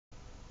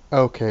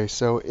Okay,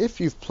 so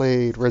if you've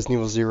played Resident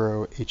Evil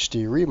 0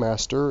 HD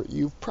Remaster,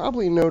 you've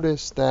probably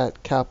noticed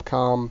that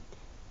Capcom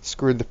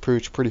screwed the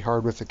pooch pretty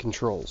hard with the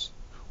controls.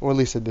 Or at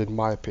least it did in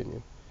my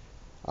opinion.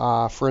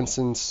 For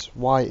instance,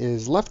 why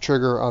is left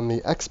trigger on the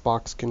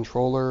Xbox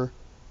controller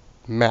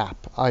map?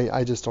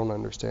 I just don't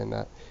understand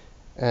that.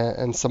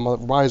 And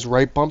why is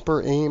right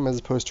bumper aim as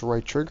opposed to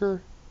right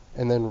trigger?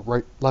 And then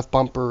left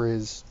bumper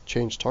is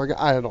change target?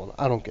 I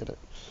don't get it.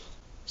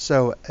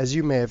 So, as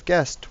you may have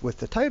guessed with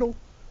the title,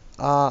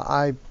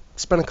 I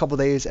spent a couple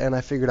days and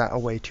I figured out a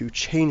way to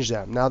change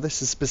them. Now,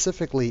 this is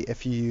specifically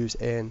if you use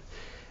an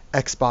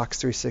Xbox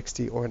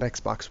 360 or an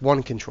Xbox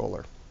One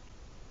controller.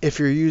 If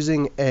you're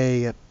using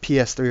a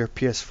PS3 or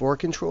PS4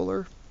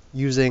 controller,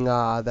 using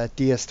that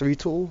DS3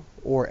 tool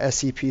or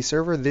SCP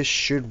server, this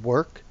should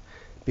work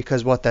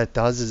because what that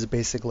does is it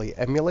basically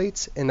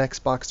emulates an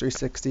Xbox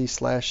 360 /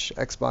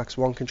 Xbox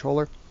One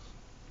controller.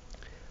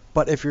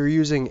 But if you're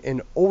using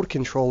an old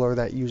controller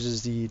that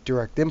uses the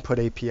direct input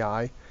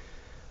API,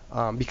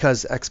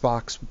 because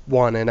Xbox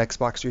One and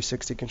Xbox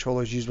 360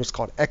 controllers use what's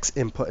called X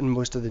input, and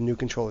most of the new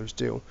controllers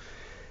do.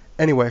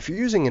 Anyway, if you're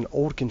using an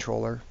old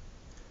controller,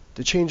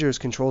 to change those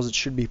controls, it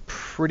should be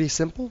pretty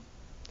simple.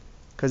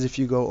 Because if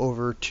you go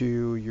over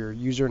to your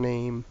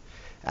username,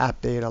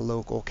 app data,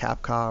 local,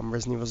 Capcom,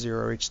 Resident Evil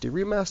 0 HD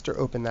Remaster,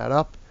 open that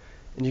up,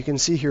 and you can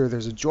see here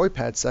there's a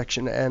joypad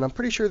section, and I'm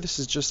pretty sure this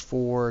is just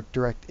for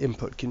direct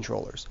input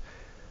controllers.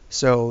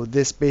 So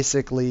this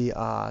basically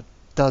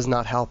does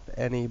not help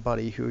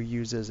anybody who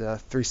uses a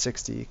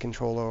 360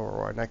 controller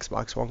or an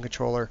Xbox One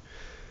controller.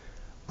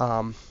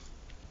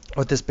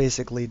 What this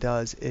basically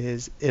does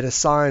is it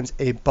assigns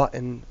a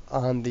button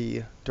on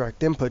the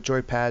direct input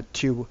joypad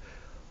to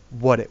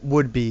what it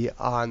would be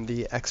on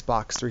the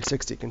Xbox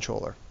 360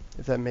 controller,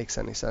 if that makes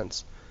any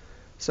sense.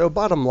 So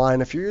bottom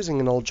line, if you're using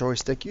an old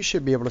joystick, you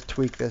should be able to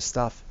tweak this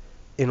stuff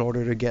in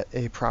order to get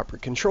a proper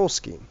control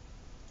scheme.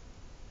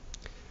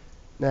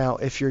 Now,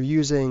 if you're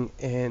using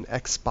an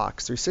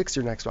Xbox 360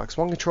 or an Xbox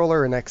One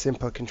controller, an X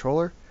input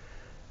controller,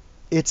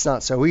 it's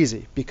not so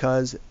easy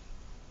because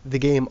the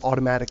game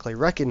automatically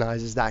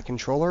recognizes that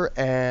controller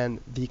and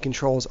the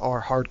controls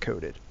are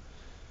hard-coded.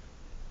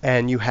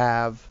 And you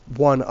have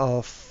one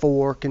of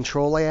 4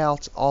 control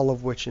layouts, all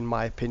of which in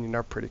my opinion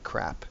are pretty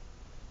crap.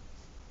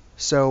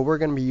 So we're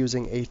going to be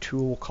using a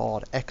tool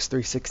called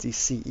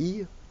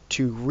X360CE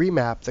to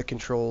remap the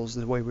controls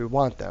the way we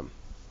want them.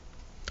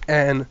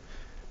 And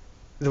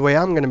the way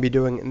I'm going to be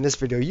doing it in this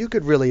video, you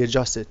could really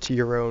adjust it to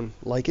your own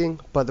liking,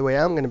 but the way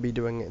I'm going to be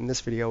doing it in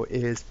this video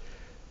is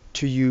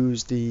to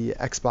use the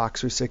Xbox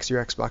 360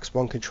 or Xbox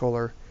One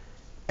controller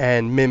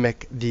and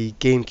mimic the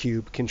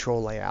Gamecube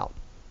control layout.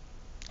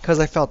 Because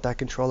I felt that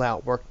control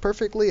layout worked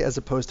perfectly as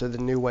opposed to the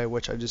new way,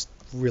 which I just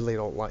really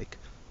don't like.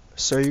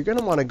 So you're going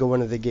to want to go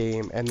into the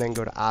game and then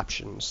go to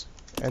options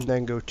and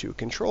then go to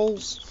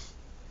controls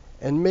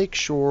and make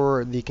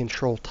sure the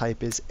control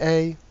type is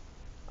A.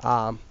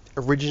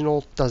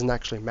 Original doesn't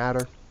actually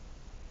matter.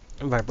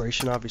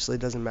 Vibration obviously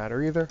doesn't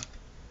matter either.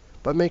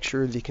 But make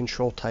sure the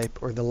control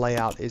type or the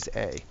layout is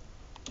A.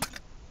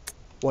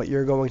 What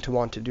you're going to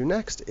want to do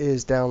next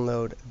is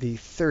download the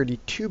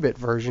 32-bit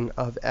version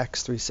of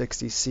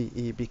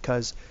X360CE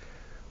because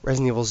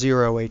Resident Evil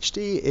 0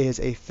 HD is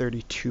a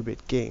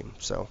 32-bit game.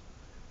 So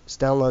just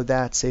download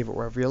that, save it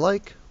wherever you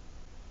like.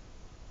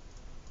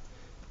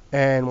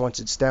 And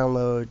once it's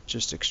downloaded,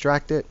 just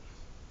extract it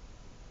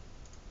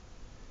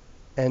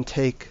and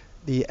take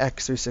the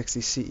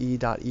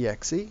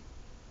x360ce.exe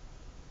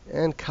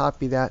and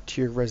copy that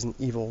to your Resident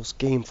Evil's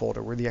game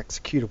folder where the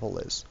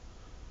executable is.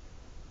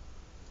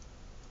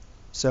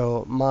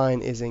 So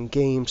mine is in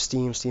Game,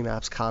 Steam, Steam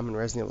Apps, Common,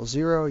 Resident Evil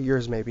 0.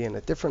 Yours may be in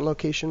a different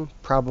location,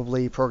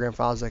 probably Program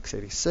Files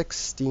x86,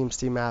 Steam,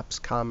 Steam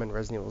Apps, Common,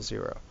 Resident Evil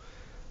 0.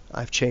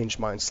 I've changed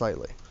mine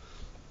slightly.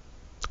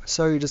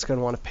 So you're just going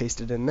to want to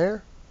paste it in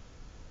there.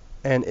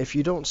 And if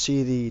you don't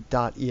see the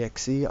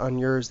 .exe on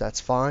yours, that's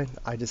fine.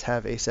 I just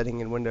have a setting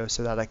in Windows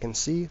so that I can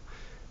see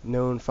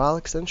known file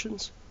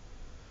extensions.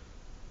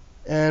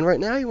 And right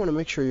now you want to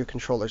make sure your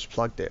controller's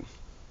plugged in.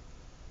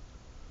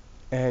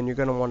 And you're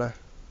going to want to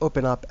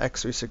open up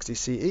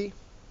X360CE.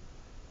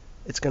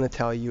 It's going to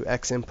tell you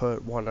X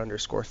input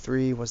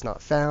 1_3 was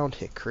not found.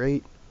 Hit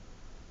create.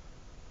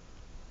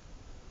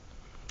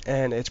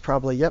 And it's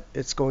probably, yep,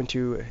 it's going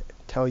to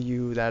tell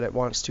you that it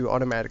wants to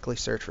automatically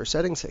search for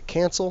settings. Hit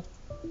cancel.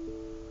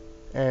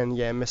 And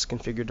yeah,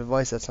 misconfigured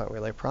device, that's not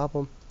really a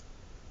problem.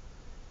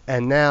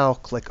 And now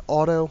click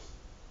auto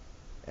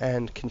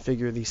and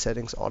configure these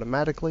settings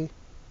automatically.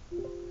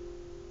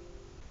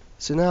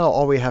 So now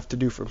all we have to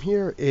do from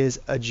here is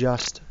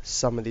adjust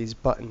some of these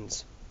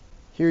buttons.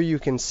 Here you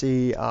can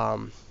see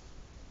you've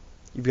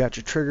got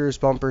your triggers,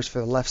 bumpers for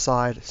the left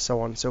side,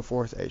 so on and so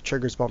forth,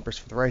 triggers, bumpers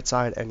for the right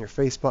side, and your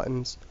face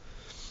buttons.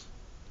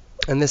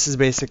 And this is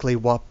basically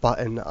which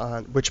button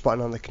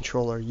on the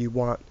controller you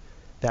want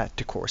that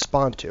to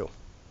correspond to.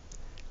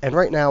 And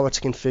right now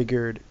it's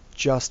configured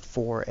just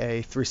for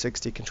a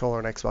 360 controller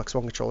and Xbox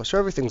One controller, so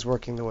everything's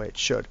working the way it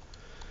should.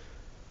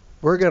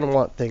 We're going to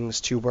want things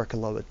to work a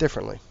little bit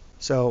differently.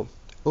 So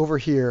over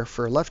here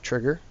for left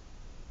trigger,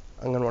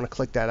 I'm going to want to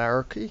click that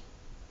arrow key,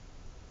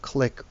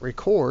 click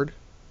record,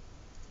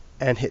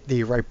 and hit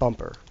the right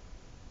bumper.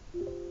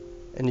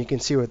 And you can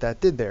see what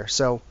that did there.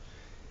 So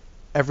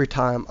every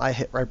time I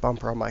hit right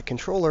bumper on my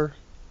controller,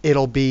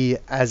 it'll be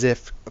as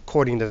if,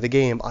 according to the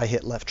game, I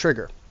hit left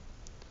trigger.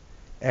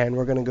 And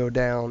we're going to go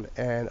down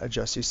and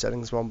adjust these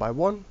settings one by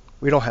one.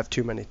 We don't have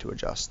too many to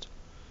adjust.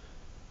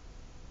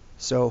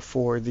 So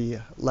for the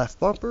left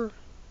bumper,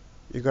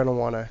 you're going to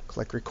want to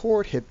click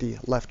record, hit the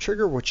left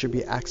trigger, which should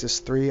be axis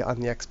 3 on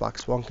the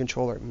Xbox One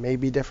controller. It may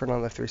be different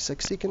on the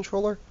 360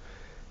 controller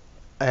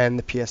and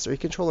the PS3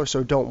 controller,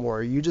 so don't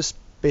worry. You just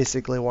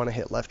basically want to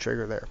hit left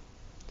trigger there.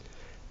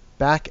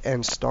 Back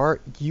and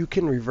start, you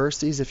can reverse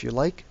these if you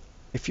like.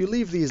 If you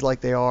leave these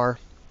like they are,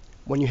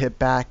 when you hit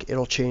back,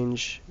 it'll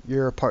change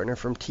your partner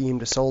from team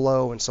to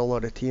solo and solo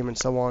to team and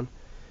so on.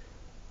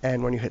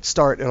 And when you hit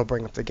start, it'll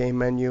bring up the game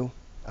menu.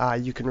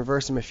 You can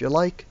reverse them if you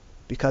like,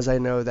 because I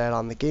know that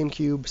on the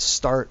Gamecube,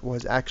 start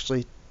was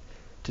actually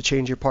to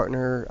change your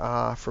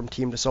partner from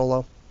team to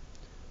solo.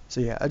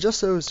 So yeah,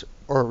 adjust those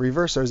or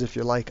reverse those if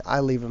you like. I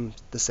leave them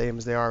the same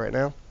as they are right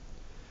now.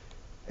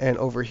 And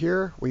over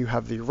here, where you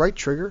have the right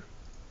trigger,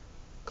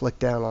 click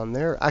down on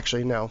there.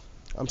 Actually, no,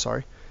 I'm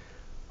sorry.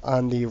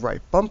 On the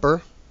right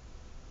bumper,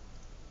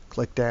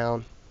 click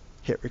down,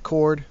 hit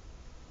record,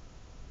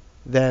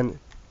 then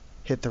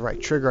hit the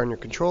right trigger on your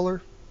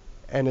controller,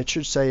 and it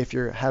should say, if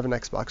you have an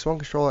Xbox One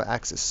controller,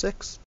 axis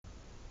 6.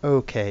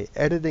 Okay,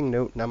 editing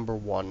note number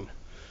 1.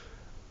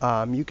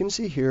 You can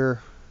see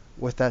here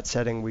with that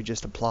setting we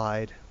just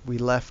applied, we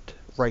left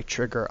right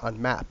trigger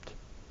unmapped.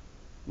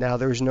 Now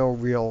there's no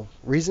real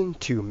reason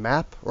to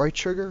map right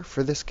trigger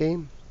for this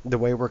game, the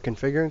way we're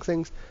configuring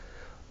things,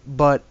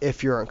 but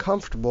if you're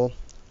uncomfortable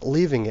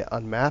leaving it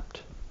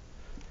unmapped,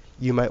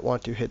 you might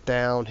want to hit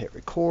down, hit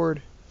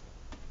record,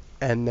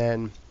 and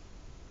then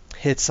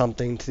hit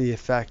something to the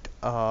effect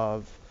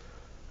of,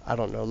 I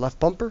don't know, left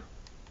bumper,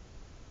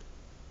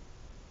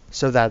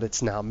 so that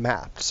it's now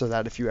mapped, so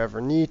that if you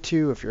ever need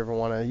to, if you ever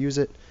want to use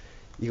it,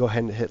 you go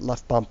ahead and hit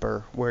left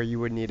bumper where you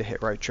would need to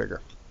hit right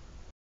trigger.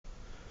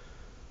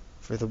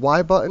 For the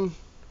Y button,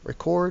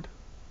 record,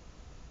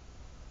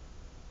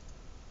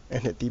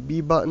 and hit the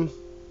B button.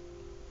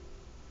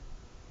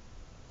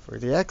 For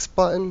the X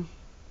button,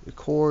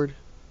 record,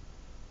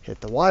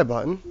 hit the Y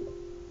button,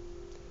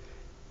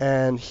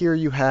 and here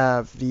you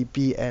have the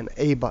B and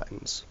A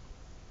buttons.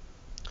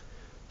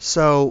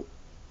 So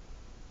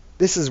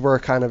this is where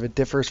kind of it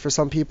differs for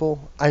some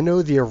people. I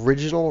know the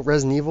original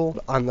Resident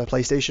Evil on the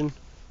PlayStation,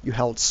 you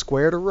held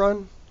square to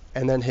run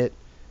and then hit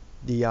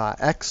the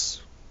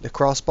X, the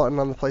cross button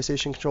on the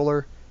PlayStation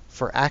controller,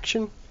 for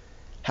action.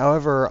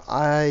 However,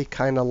 I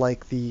kind of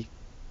like the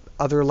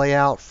other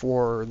layout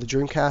for the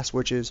Dreamcast,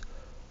 which is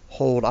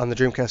hold on the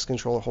Dreamcast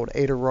controller, hold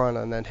A to run,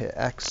 and then hit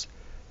X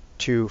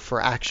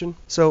for action.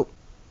 So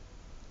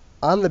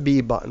on the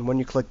B button, when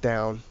you click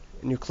down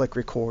and you click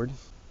record,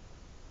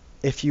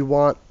 if you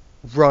want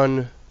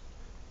run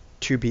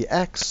to be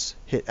X,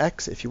 hit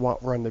X. If you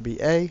want run to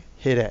be A,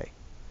 hit A.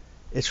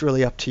 It's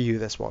really up to you,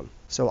 this one.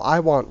 So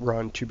I want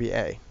run to be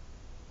A.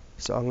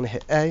 So I'm going to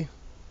hit A.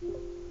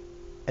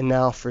 And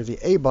now for the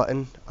A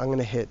button, I'm going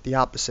to hit the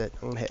opposite.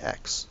 I'm going to hit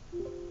X.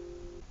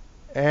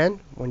 And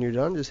when you're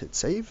done, just hit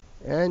save.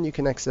 And you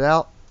can exit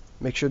out.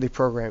 Make sure the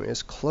program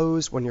is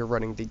closed when you're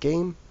running the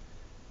game.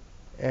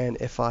 And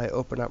if I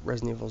open up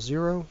Resident Evil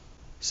 0.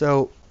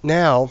 So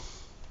now,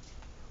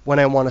 when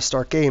I want to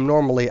start game,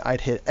 normally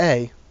I'd hit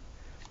A.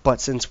 But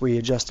since we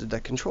adjusted the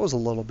controls a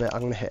little bit,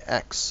 I'm going to hit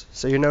X.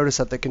 So you notice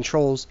that the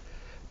controls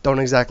don't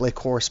exactly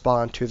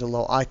correspond to the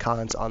little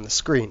icons on the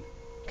screen.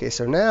 Okay,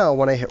 so now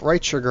when I hit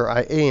right trigger,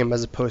 I aim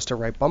as opposed to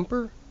right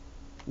bumper.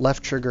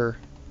 Left trigger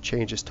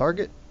changes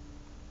target.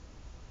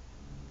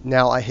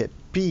 Now I hit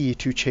B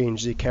to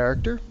change the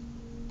character.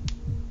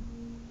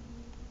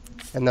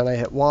 And then I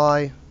hit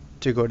Y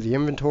to go to the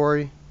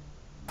inventory.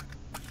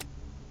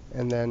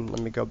 And then let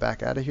me go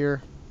back out of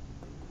here.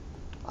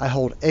 I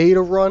hold A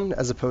to run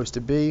as opposed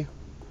to B.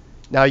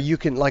 Now you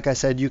can, like I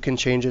said, you can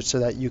change it so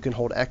that you can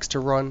hold X to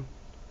run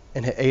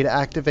and hit A to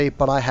activate,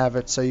 but I have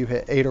it so you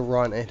hit A to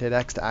run and hit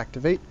X to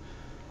activate.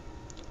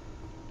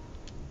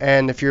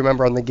 And if you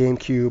remember on the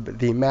GameCube,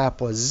 the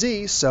map was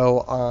Z, so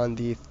on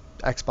the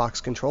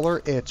Xbox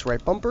controller, it's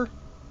right bumper.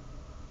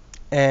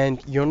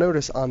 And you'll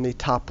notice on the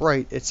top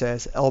right, it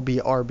says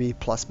LBRB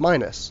plus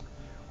minus,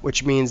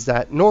 which means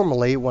that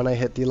normally when I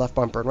hit the left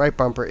bumper and right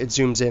bumper, it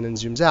zooms in and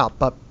zooms out.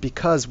 But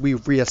because we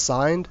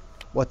reassigned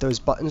what those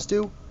buttons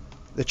do,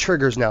 the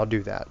triggers now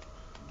do that.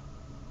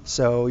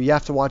 So you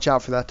have to watch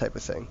out for that type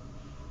of thing.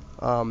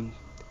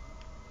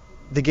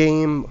 The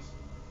game's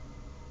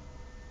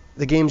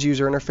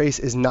user interface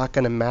is not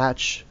going to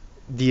match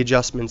the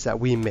adjustments that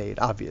we made,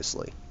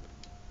 obviously.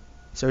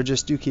 So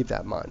just do keep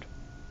that in mind.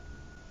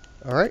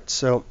 Alright,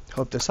 so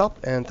hope this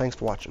helped, and thanks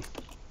for watching.